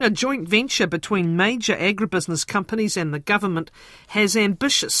A joint venture between major agribusiness companies and the government has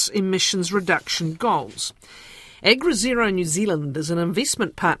ambitious emissions reduction goals. AgriZeroNZ is an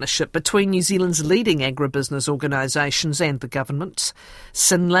investment partnership between New Zealand's leading agribusiness organisations and the government.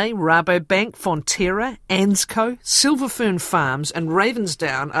 Synlait, Rabobank, Fonterra, ANZCO, Silver Fern Farms and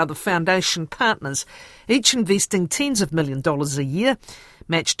Ravensdown are the foundation partners, each investing tens of millions of dollars a year,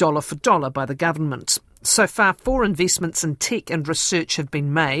 matched dollar for dollar by the government. So far, 4 investments in tech and research have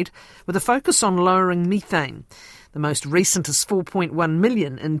been made, with a focus on lowering methane. The most recent is $4.1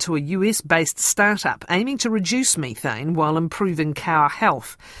 million into a US-based startup aiming to reduce methane while improving cow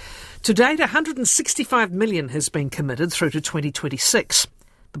health. To date, $165 million has been committed through to 2026.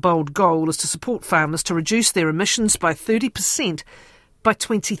 The bold goal is to support farmers to reduce their emissions by 30% by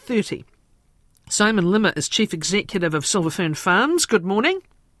 2030. Simon Limmer is Chief Executive of Silver Fern Farms. Good morning.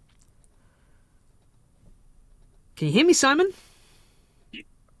 Can you hear me, Simon?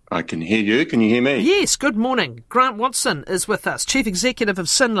 I can hear you. Can you hear me? Yes, good morning. Grant Watson is with us, Chief Executive of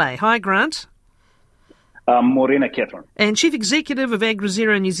Synlait. Hi, Grant. Morena, Kathryn. And Chief Executive of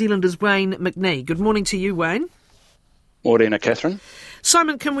AgriZeroNZ is Wayne McNee. Good morning to you, Wayne. Morena, Kathryn.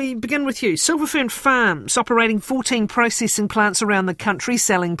 Simon, can we begin with you? Silver Fern Farms, operating 14 processing plants around the country,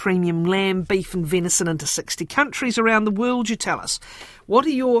 selling premium lamb, beef and venison into 60 countries around the world, you tell us. What are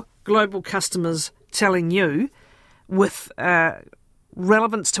your global customers telling you with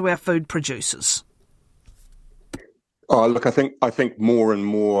relevance to our food producers? Oh, look, I think more and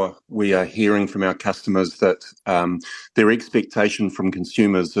more we are hearing from our customers that their expectation from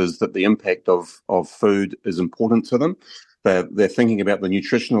consumers is that the impact of food is important to them. They're thinking about the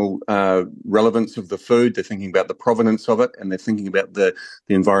nutritional relevance of the food, they're thinking about the provenance of it, and they're thinking about the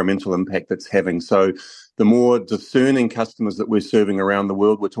environmental impact it's having. So the more discerning customers that we're serving around the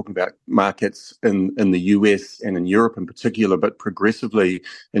world, we're talking about markets in the US and in Europe in particular, but progressively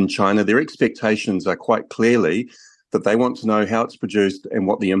in China, their expectations are quite clearly that they want to know how it's produced and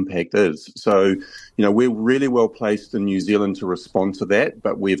what the impact is. So, we're really well placed in New Zealand to respond to that,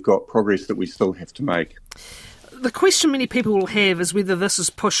 but we've got progress that we still have to make. The question many people will have is whether this is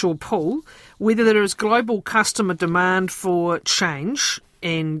push or pull, whether there is global customer demand for change,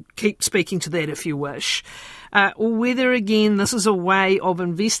 and keep speaking to that if you wish, or whether, again, this is a way of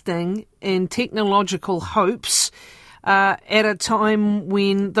investing in technological hopes at a time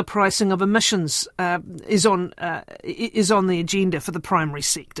when the pricing of emissions is on the agenda for the primary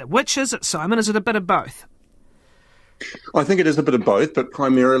sector. Which is it, Simon? Is it a bit of both? I think it is a bit of both, but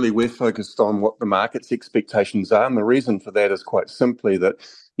primarily we're focused on what the market's expectations are, and the reason for that is quite simply that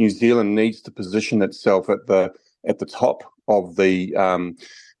New Zealand needs to position itself at the top of the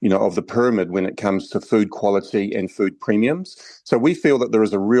of the pyramid when it comes to food quality and food premiums. So we feel that there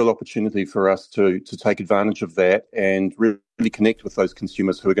is a real opportunity for us to take advantage of that and really connect with those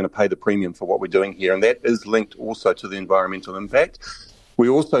consumers who are going to pay the premium for what we're doing here, and that is linked also to the environmental impact. We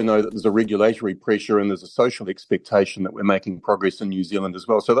also know that there's a regulatory pressure and there's a social expectation that we're making progress in New Zealand as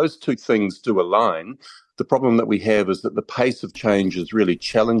well. So those two things do align. The problem that we have is that the pace of change is really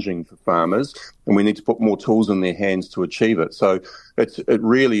challenging for farmers, and we need to put more tools in their hands to achieve it. So it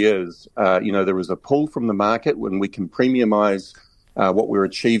really is, there is a pull from the market when we can premiumise what we're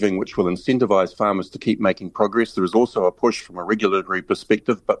achieving, which will incentivise farmers to keep making progress. There is also a push from a regulatory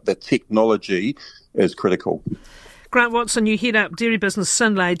perspective, but the technology is critical. Grant Watson, you head up dairy business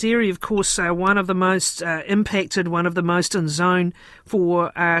Synlait. Dairy, of course, one of the most impacted, one of the most in zone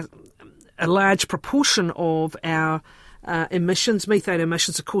for a large proportion of our emissions, methane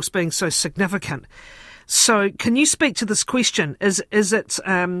emissions, of course, being so significant. So can you speak to this question? Is it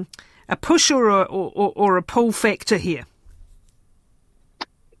a push or a pull factor here?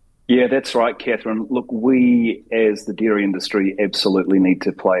 Yeah, that's right, Kathryn. Look, we as the dairy industry absolutely need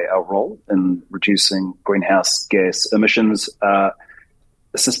to play our role in reducing greenhouse gas emissions.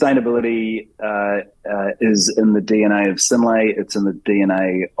 Sustainability is in the DNA of Synlait. It's in the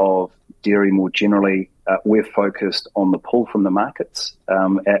DNA of dairy more generally. We're focused on the pull from the markets.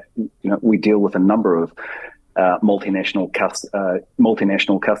 We deal with a number of multinational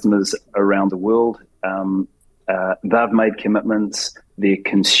customers around the world. They've made commitments. Their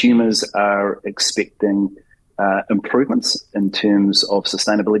consumers are expecting improvements in terms of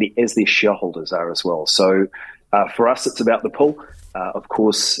sustainability, as their shareholders are as well. So for us, it's about the pull. Of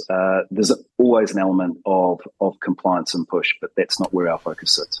course, there's always an element of compliance and push, but that's not where our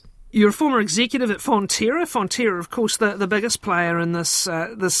focus sits. You're a former executive at Fonterra. Fonterra, of course, the biggest player in this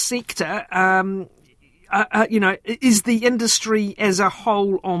sector. Is the industry as a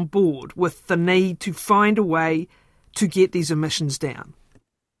whole on board with the need to find a way to get these emissions down?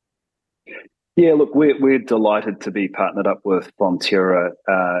 Yeah, look, we're delighted to be partnered up with Fonterra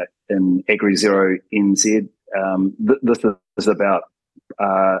in AgriZeroNZ. This is about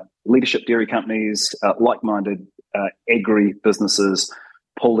leadership dairy companies, like-minded agri businesses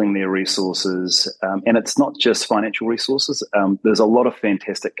pooling their resources. And it's not just financial resources. There's a lot of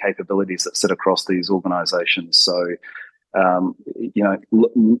fantastic capabilities that sit across these organisations. So,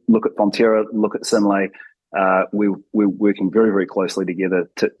 look at Fonterra, look at Synlait. We're working very, very closely together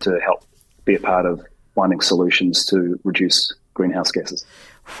to help be a part of finding solutions to reduce greenhouse gases.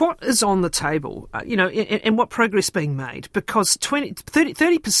 What is on the table, and what progress being made? Because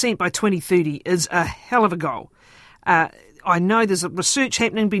 30% by 2030 is a hell of a goal. I know there's research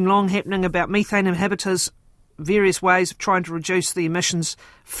been long happening about methane inhibitors, various ways of trying to reduce the emissions.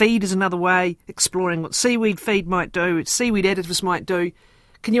 Feed is another way, exploring what seaweed feed might do, seaweed additives might do.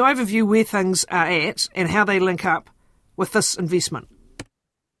 Can you overview where things are at and how they link up with this investment?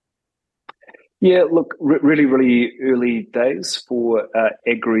 Yeah, look, really, really early days for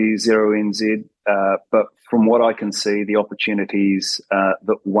AgriZeroNZ, but from what I can see, the opportunities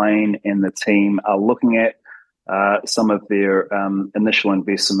that Wayne and the team are looking at, some of their initial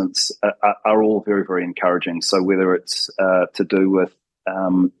investments are all very, very encouraging. So whether it's to do with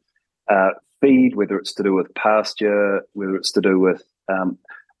feed, whether it's to do with pasture, whether it's to do with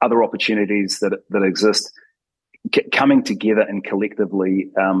other opportunities that exist, coming together and collectively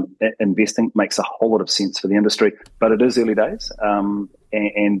investing makes a whole lot of sense for the industry. But it is early days,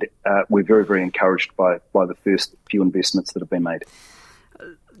 and we're very, very encouraged by the first few investments that have been made.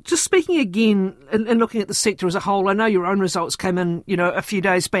 Just speaking again and looking at the sector as a whole, I know your own results came in, a few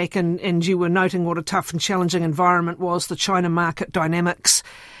days back, and you were noting what a tough and challenging environment was, the China market dynamics.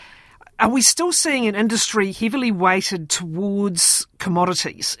 Are we still seeing an industry heavily weighted towards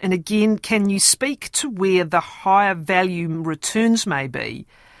commodities? And again, can you speak to where the higher value returns may be,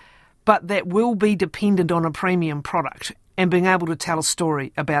 but that will be dependent on a premium product and being able to tell a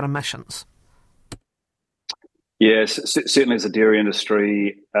story about emissions? Yes, certainly as a dairy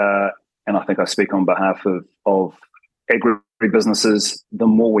industry, and I think I speak on behalf of agribusinesses, the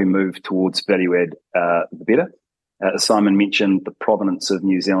more we move towards value add, the better. As Simon mentioned, the provenance of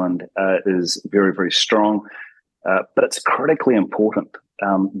New Zealand is very, very strong, but it's critically important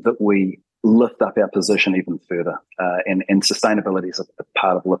that we lift up our position even further, and sustainability is a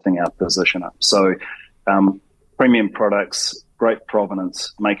part of lifting our position up. So premium products, great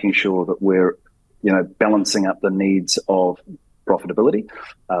provenance, making sure that we're balancing up the needs of profitability,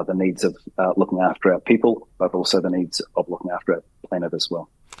 the needs of looking after our people, but also the needs of looking after our planet as well.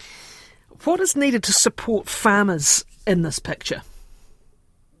 What is needed to support farmers in this picture?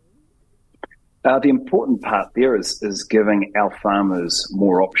 The important part there is giving our farmers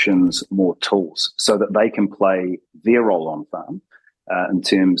more options, more tools, so that they can play their role on farm in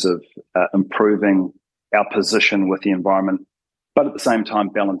terms of improving our position with the environment, but at the same time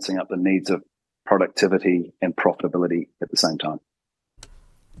balancing up the needs of productivity and profitability at the same time.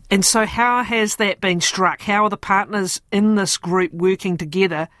 And so how has that been struck? How are the partners in this group working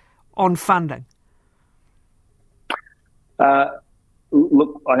together on funding?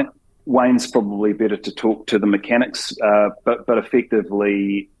 Look, I think Wayne's probably better to talk to the mechanics, but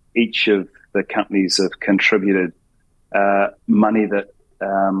effectively each of the companies have contributed money that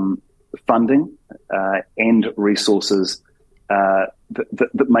funding and resources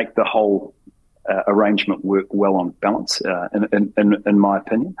that make the whole arrangement work well on balance, in my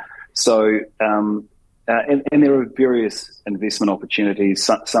opinion. So, and there are various investment opportunities.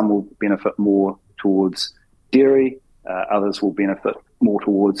 Some will benefit more towards dairy, others will benefit more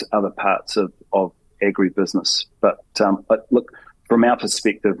towards other parts of agribusiness. But look, from our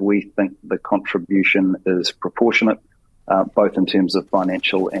perspective, we think the contribution is proportionate, both in terms of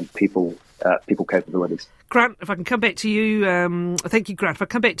financial and people capabilities. Grant, if I can come back to you, thank you, Grant. If I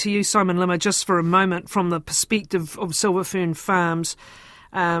come back to you, Simon Limmer, just for a moment, from the perspective of Silver Fern Farms,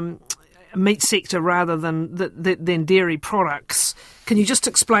 meat sector rather than dairy products, can you just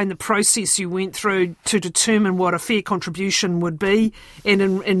explain the process you went through to determine what a fair contribution would be, and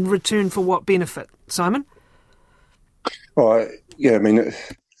in return for what benefit, Simon? Oh, yeah, I mean,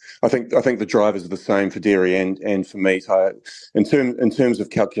 I think the drivers are the same for dairy and for meat. In terms of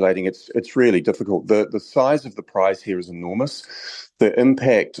calculating, it's really difficult. The size of the prize here is enormous. The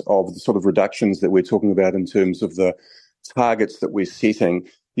impact of the sort of reductions that we're talking about in terms of the targets that we're setting,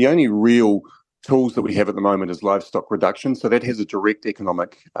 the only real tools that we have at the moment is livestock reduction. So that has a direct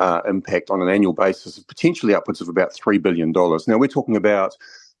economic impact on an annual basis of potentially upwards of about $3 billion. Now we're talking about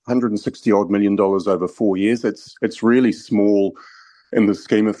 $160 odd million over 4 years. It's really small in the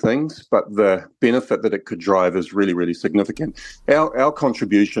scheme of things, but the benefit that it could drive is really, really significant. Our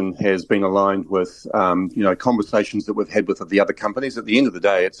contribution has been aligned with, conversations that we've had with the other companies. At the end of the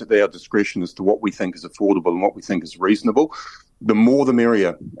day, it's at our discretion as to what we think is affordable and what we think is reasonable. The more the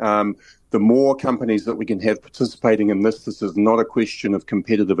merrier. The more companies that we can have participating in this is not a question of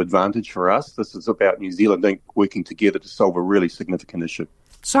competitive advantage for us. This is about New Zealand Inc. working together to solve a really significant issue.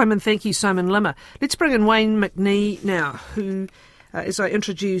 Simon, thank you, Simon Limmer. Let's bring in Wayne McNee now, who, as I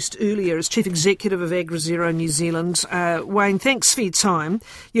introduced earlier, is Chief Executive of AgriZero New Zealand. Wayne, thanks for your time.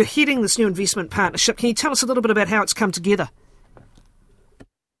 You're heading this new investment partnership. Can you tell us a little bit about how it's come together?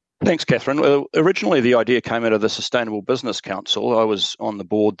 Thanks, Kathryn. Well, originally the idea came out of the Sustainable Business Council. I was on the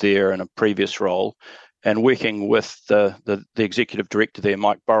board there in a previous role, and working with the executive director there,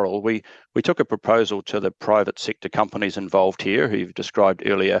 Mike Burrell, we took a proposal to the private sector companies involved here, who you've described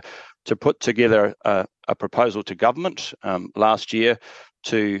earlier, to put together a proposal to government last year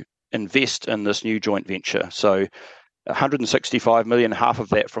to invest in this new joint venture. So 165 million, half of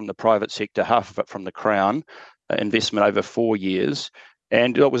that from the private sector, half of it from the Crown, investment over 4 years.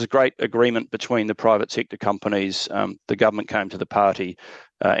 And it was a great agreement between the private sector companies. The government came to the party,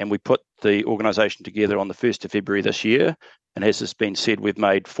 and we put the organisation together on the 1st of February this year. And as has been said, we've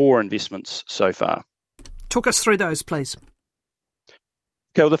made 4 investments so far. Talk us through those, please.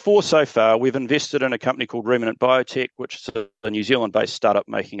 Okay, well, the 4 so far, we've invested in a company called Ruminant Biotech, which is a New Zealand-based startup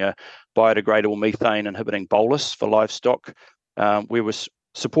making a biodegradable methane-inhibiting bolus for livestock. We were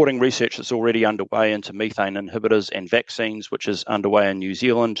supporting research that's already underway into methane inhibitors and vaccines, which is underway in New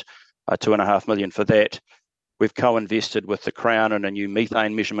Zealand, $2.5 million for that. We've co-invested with the Crown in a new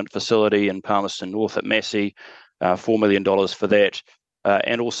methane measurement facility in Palmerston North at Massey, $4 million for that.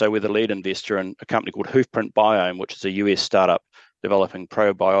 And also we're the lead investor in a company called Hoofprint Biome, which is a US startup developing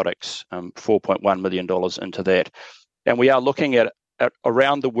probiotics, $4.1 million into that. And we are looking at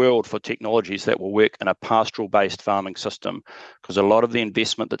around the world for technologies that will work in a pastoral-based farming system, because a lot of the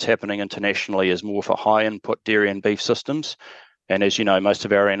investment that's happening internationally is more for high-input dairy and beef systems. And as you know, most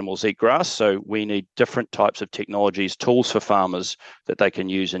of our animals eat grass, so we need different types of technologies, tools for farmers that they can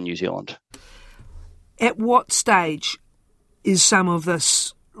use in New Zealand. At what stage is some of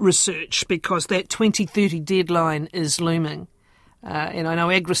this research? Because that 2030 deadline is looming. And I know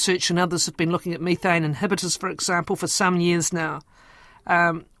AgResearch and others have been looking at methane inhibitors, for example, for some years now.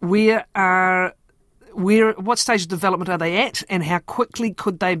 What stage of development are they at, and how quickly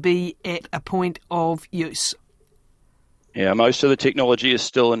could they be at a point of use? Yeah, most of the technology is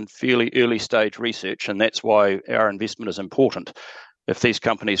still in fairly early stage research, and that's why our investment is important. If these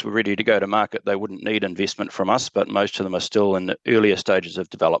companies were ready to go to market, they wouldn't need investment from us, but most of them are still in the earlier stages of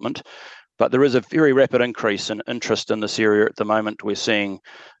development. But there is a very rapid increase in interest in this area at the moment. We're seeing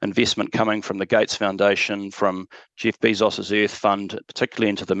investment coming from the Gates Foundation, from Jeff Bezos's Earth Fund, particularly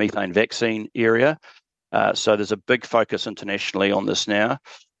into the methane vaccine area. So there's a big focus internationally on this now.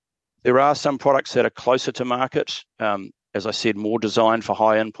 There are some products that are closer to market, as I said, more designed for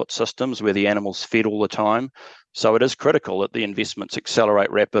high input systems where the animal's fed all the time. So it is critical that the investments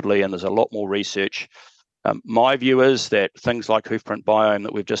accelerate rapidly, and there's a lot more research. My view is that things like Hoofprint Biome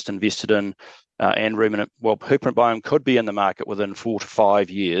that we've just invested in and Hoofprint Biome could be in the market within 4 to 5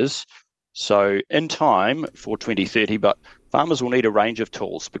 years. So in time for 2030, but farmers will need a range of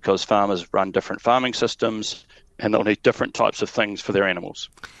tools because farmers run different farming systems and they'll need different types of things for their animals.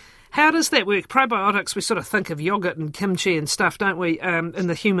 How does that work? Probiotics, we sort of think of yogurt and kimchi and stuff, don't we, in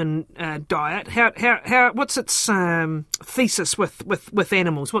the human diet. What's its thesis with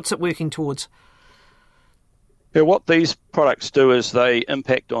animals? What's it working towards? Yeah, what these products do is they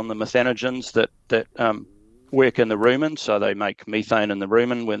impact on the methanogens that work in the rumen. So they make methane in the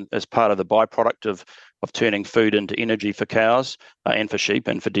rumen as part of the byproduct of turning food into energy for cows and for sheep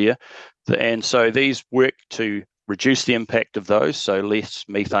and for deer. And so these work to reduce the impact of those, so less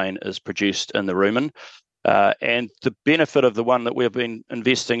methane is produced in the rumen. And the benefit of the one that we've been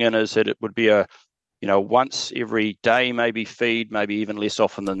investing in is that it would be a once every day maybe feed, maybe even less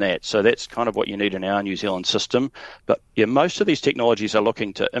often than that. So that's kind of what you need in our New Zealand system. But yeah, most of these technologies are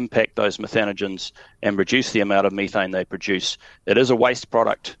looking to impact those methanogens and reduce the amount of methane they produce. It is a waste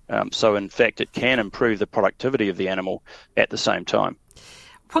product, so in fact it can improve the productivity of the animal at the same time.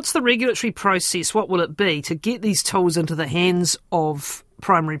 What's the regulatory process? What will it be to get these tools into the hands of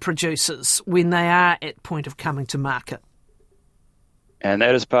primary producers when they are at point of coming to market? And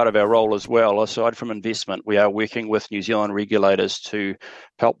that is part of our role as well. Aside from investment, we are working with New Zealand regulators to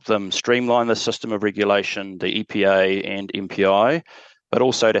help them streamline the system of regulation, the EPA and MPI, but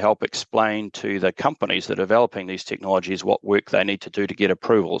also to help explain to the companies that are developing these technologies what work they need to do to get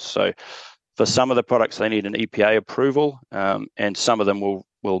approvals. So For some of the products, they need an EPA approval, and some of them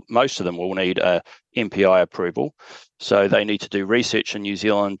most of them will need a MPI approval. So they need to do research in New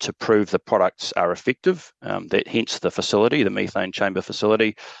Zealand to prove the products are effective, hence the facility, the methane chamber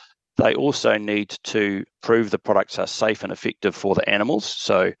facility. They also need to prove the products are safe and effective for the animals,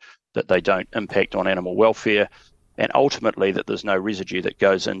 so that they don't impact on animal welfare, and ultimately that there's no residue that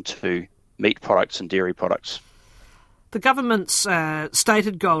goes into meat products and dairy products. The government's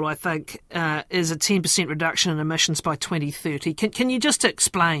stated goal, I think, is a 10% reduction in emissions by 2030. Can you just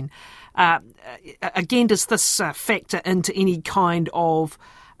explain, again, does this factor into any kind of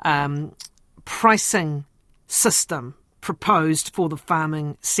pricing system proposed for the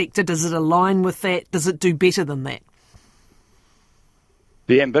farming sector? Does it align with that? Does it do better than that?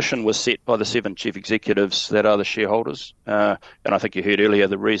 The ambition was set by the 7 chief executives that are the shareholders, and I think you heard earlier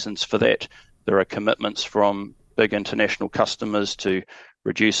the reasons for that. There are commitments from big international customers to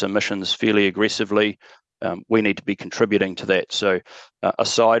reduce emissions fairly aggressively. We need to be contributing to that. So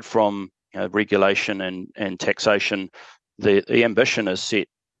aside from regulation and taxation, the ambition is set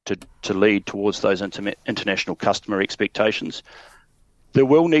to lead towards those international customer expectations. There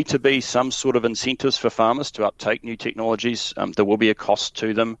will need to be some sort of incentives for farmers to uptake new technologies. There will be a cost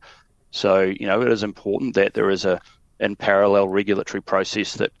to them. So, it is important that there is in parallel regulatory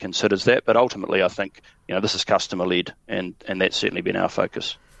process that considers that. But ultimately, I think, this is customer-led, and that's certainly been our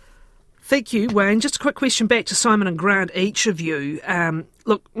focus. Thank you, Wayne. Just a quick question back to Simon and Grant, each of you.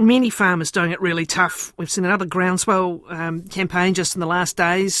 Look, many farmers doing it really tough. We've seen another groundswell campaign just in the last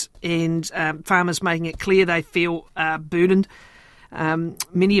days, and farmers making it clear they feel burdened,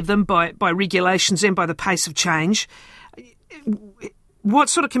 many of them by regulations and by the pace of change. What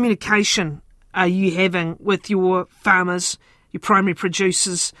sort of communication are you having with your farmers, your primary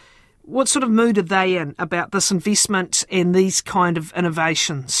producers? What sort of mood are they in about this investment and these kind of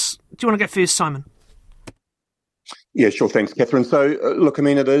innovations? Do you want to go first, Simon? Yeah, sure. Thanks, Kathryn. So, look,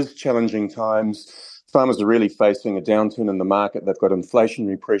 it is challenging times. Farmers are really facing a downturn in the market. They've got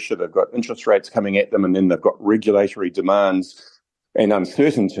inflationary pressure, they've got interest rates coming at them, and then they've got regulatory demands and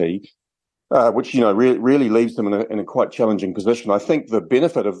uncertainty, which, really leaves them in a quite challenging position. I think the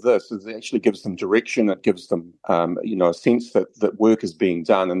benefit of this is it actually gives them direction. It gives them, a sense that work is being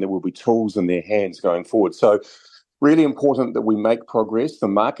done and there will be tools in their hands going forward. So really important that we make progress. The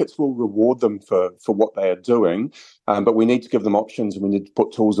markets will reward them for what they are doing, but we need to give them options and we need to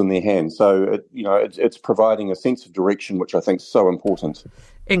put tools in their hands. So, it's providing a sense of direction, which I think is so important.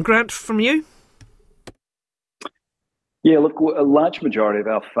 And Grant, from you? Yeah, look, a large majority of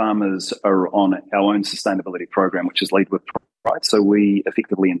our farmers are on our own sustainability program, which is Lead with Pride. So we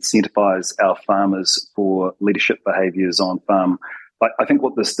effectively incentivise our farmers for leadership behaviours on farm. But I think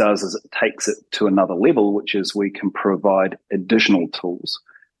what this does is it takes it to another level, which is we can provide additional tools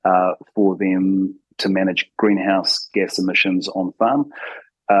for them to manage greenhouse gas emissions on farm.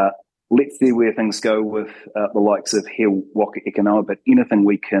 Let's see where things go with the likes of He Waka Ekanoa, but anything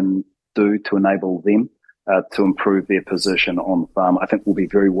we can do to enable them to improve their position on farm, I think will be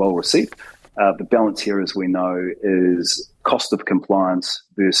very well received. The balance here, as we know, is cost of compliance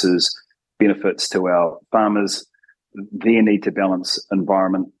versus benefits to our farmers. Their need to balance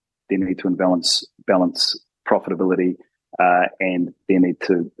environment, their need to balance profitability, and their need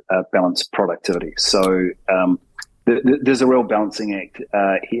to balance productivity. So there's a real balancing act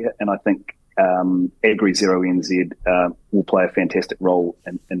here, and I think AgriZeroNZ will play a fantastic role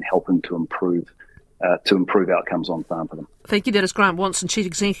in helping to improve outcomes on farm for them. Thank you. That is Grant Watson, Chief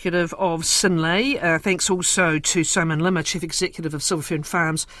Executive of Synlait. Thanks also to Simon Limmer, Chief Executive of Silver Fern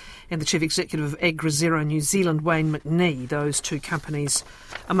Farms, and the Chief Executive of AgriZeroNZ, Wayne McNee. Those two companies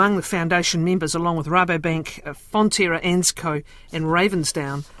among the foundation members, along with Rabobank, Fonterra, ANZCO and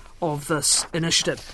Ravensdown, of this initiative.